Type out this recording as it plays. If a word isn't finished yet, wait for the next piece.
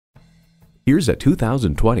Here's a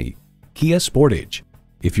 2020 Kia Sportage.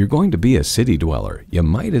 If you're going to be a city dweller, you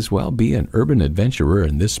might as well be an urban adventurer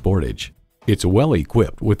in this Sportage. It's well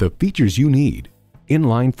equipped with the features you need: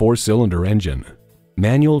 inline 4-cylinder engine,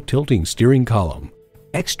 manual tilting steering column,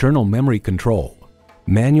 external memory control,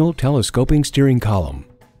 manual telescoping steering column,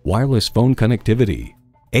 wireless phone connectivity,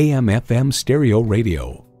 AM/FM stereo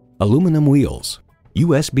radio, aluminum wheels,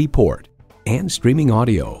 USB port, and streaming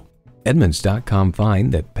audio. Edmunds.com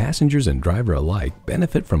find that passengers and driver alike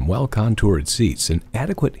benefit from well-contoured seats and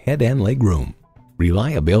adequate head and leg room.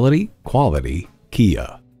 Reliability, quality,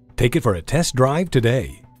 Kia. Take it for a test drive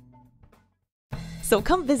today. So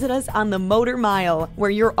come visit us on the Motor Mile, where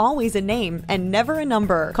you're always a name and never a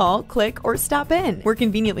number. Call, click, or stop in. We're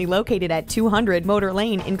conveniently located at 200 Motor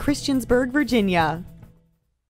Lane in Christiansburg, Virginia.